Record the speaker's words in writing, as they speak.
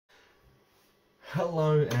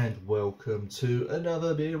Hello and welcome to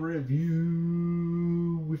another beer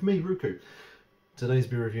review with me, Ruku. Today's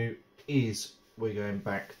beer review is we're going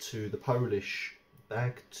back to the Polish.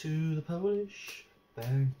 Back to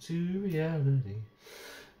reality.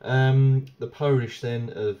 The Polish then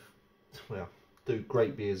do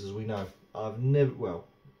great beers, as we know.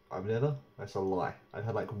 That's a lie. I've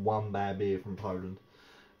had like one bad beer from Poland.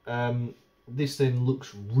 This then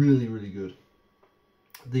looks really good.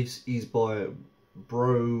 This is by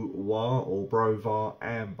browar or browar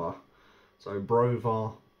amber. So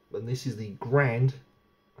browar, and this is the grand,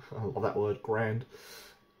 I love that word, grand,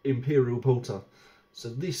 imperial porter. So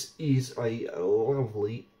this is a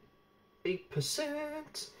lovely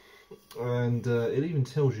 8%, and it even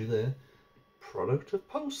tells you there, product of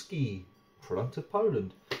Polski, product of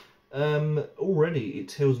Poland. Already it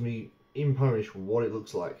tells me in Polish what it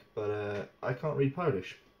looks like, but I can't read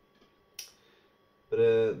Polish. But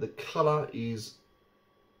the colour is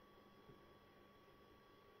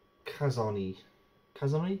kazani,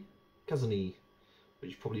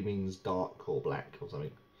 which probably means dark or black or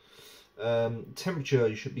something. Temperature,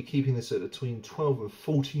 you should be keeping this at between 12 and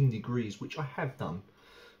 14 degrees, which I have done,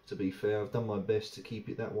 to be fair. I've done my best to keep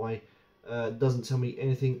it that way. Doesn't tell me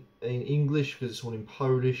anything in English because it's all in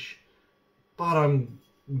Polish, but I'm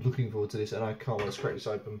looking forward to this and I can't wait to crack this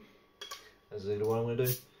open. That's either what I'm going to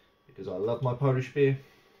do, because I love my Polish beer.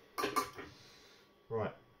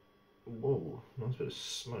 Right. Whoa, nice bit of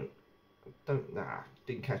smoke.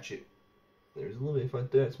 Didn't catch it. There's a little bit if I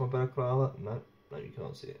do it to my balaclava. No, you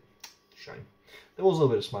can't see it. Shame. There was a little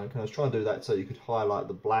bit of smoke, and I was trying to do that so you could highlight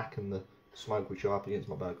the black and the smoke which are up against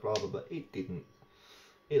my balaclava, but it didn't.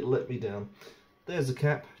 It let me down. There's the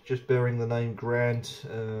cap, just bearing the name Grand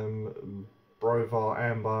Browar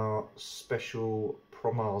Amber Special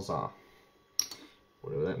Promarza.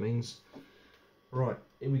 Whatever that means. Right,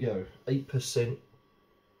 here we go. 8%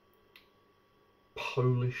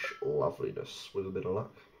 Polish loveliness with a bit of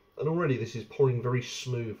luck. And already this is pouring very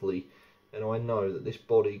smoothly, and I know that this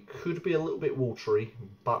body could be a little bit watery,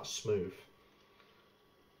 but smooth.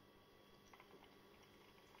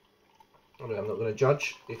 I'm not going to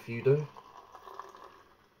judge if you do.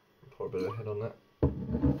 Pour a bit of a head on that.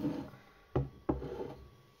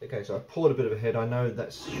 Okay, so I poured a bit of a head. I know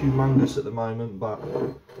that's humongous at the moment, but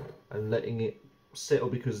I'm letting it settle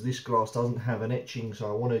because this glass doesn't have an etching, so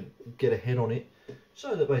I want to get a head on it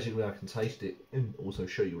so that basically I can taste it and also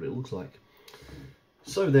show you what it looks like.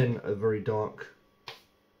 So then, a very dark,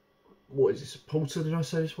 what is this, a porter? Did I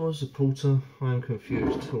say this was a porter? I am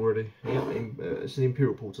confused already. Yeah, it's an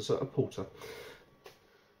imperial porter, so a porter.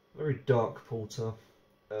 Very dark porter.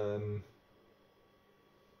 A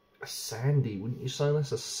sandy, wouldn't you say?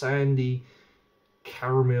 That's a sandy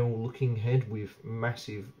caramel looking head with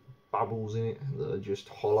massive bubbles in it that are just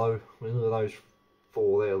hollow. I mean, look at those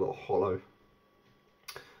four there that are hollow.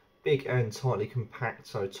 Big and tightly compact,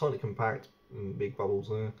 so tightly compact and big bubbles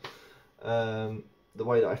there. The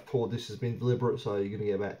way that I've poured this has been deliberate, so you're going to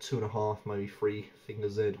get about 2.5, maybe 3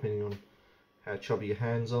 fingers there, depending on how chubby your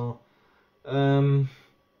hands are. It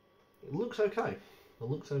looks okay. It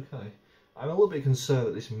looks okay. I'm a little bit concerned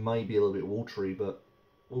that this may be a little bit watery, but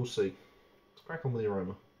we'll see. Let's crack on with the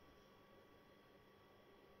aroma.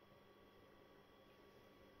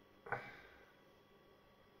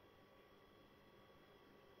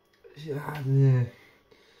 Yeah,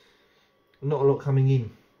 not a lot coming in,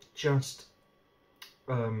 just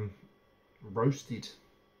roasted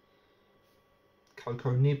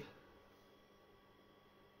cocoa nib.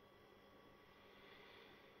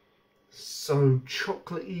 So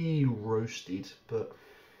chocolatey roasted, but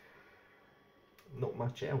not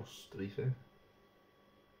much else, to be fair.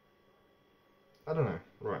 I don't know.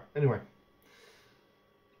 Right, anyway,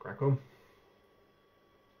 crack on.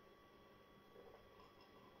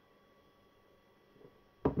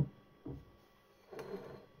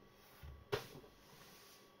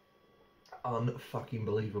 Unfucking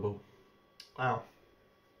believable. Wow.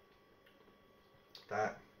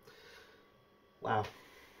 Wow.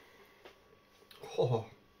 Oh,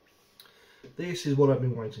 this is what I've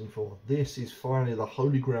been waiting for. This is finally the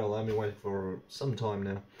holy grail I've been waiting for some time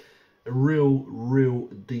now. A real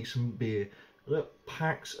decent beer that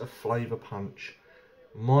packs a flavour punch.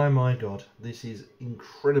 My god, this is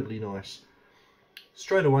incredibly nice.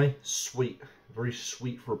 Straight away, sweet. Very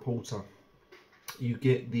sweet for a porter. You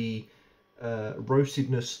get the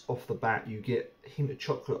roastedness off the bat, you get a hint of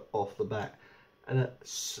chocolate off the bat, and a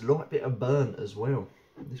slight bit of burn as well.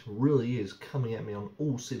 This really is coming at me on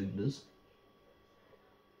all cylinders.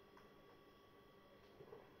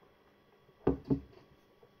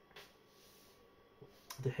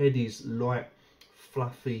 The head is light,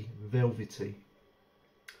 fluffy, velvety.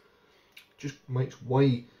 just makes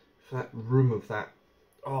way for that room of that,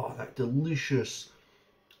 oh, that delicious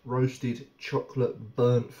roasted chocolate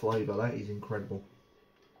burnt flavour. That is incredible.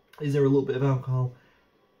 Is there a little bit of alcohol?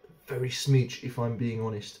 Very smidge, if I'm being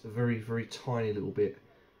honest. A very, very tiny little bit.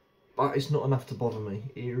 But it's not enough to bother me.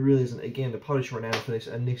 It really isn't. Again, the Polish renowned for this,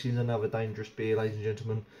 and this is another dangerous beer, ladies and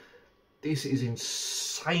gentlemen. This is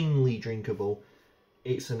insanely drinkable.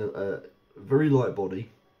 It's a very light body,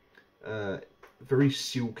 very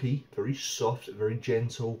silky, very soft, very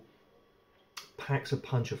gentle, packs a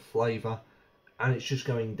punch of flavour, and it's just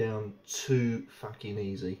going down too fucking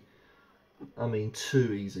easy. I mean,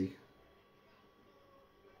 too easy.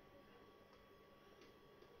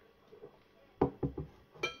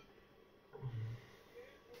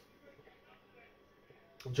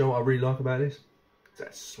 Do you know what I really like about this? It's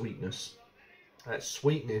that sweetness. That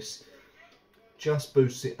sweetness just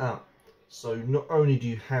boosts it up. So not only do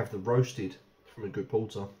you have the roasted from a good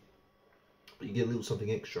porter, but you get a little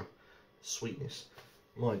something extra. Sweetness.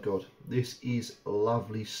 My God, this is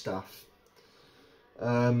lovely stuff.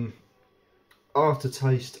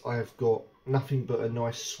 Aftertaste, I have got nothing but a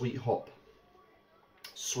nice sweet hop.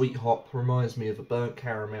 Sweet hop reminds me of a burnt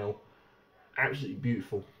caramel. Absolutely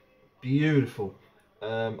beautiful. Beautiful.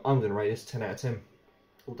 I'm going to rate this 10 out of 10.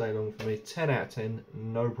 All day long for me. 10 out of 10,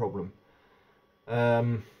 no problem.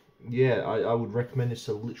 Yeah, I would recommend this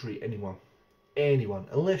to literally anyone. Anyone.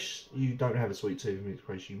 Unless you don't have a sweet tooth, in which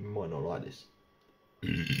case you might not like this.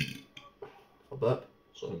 A burp.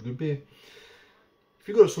 It's not a good beer. If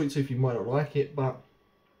you've got a sweet tooth, you might not like it, but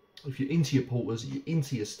if you're into your porters, you're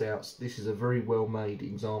into your stouts, this is a very well made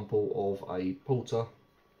example of a porter.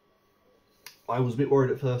 I was a bit worried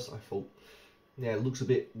at first. I thought, yeah, it looks a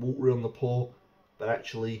bit watery on the pour, but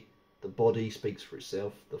actually the body speaks for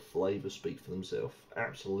itself, the flavours speak for themselves.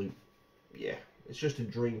 Absolute, yeah, it's just a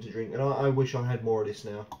dream to drink, and I wish I had more of this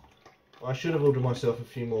now. I should have ordered myself a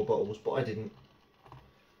few more bottles, but I didn't,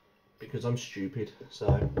 because I'm stupid.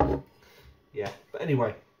 So yeah, but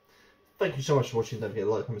anyway, thank you so much for watching. Don't forget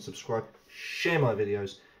to like, comment, subscribe, share my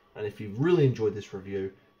videos, and if you've really enjoyed this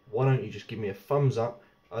review, why don't you just give me a thumbs up,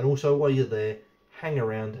 and also while you're there, hang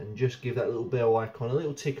around and just give that little bell icon a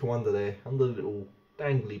little tickle under there, under the little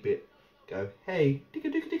dangly bit. Go, hey,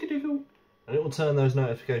 tickle, tickle, tickle, tickle, and it will turn those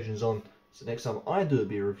notifications on, so next time I do a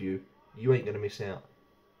beer review, you ain't going to miss out.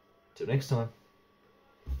 Till next time.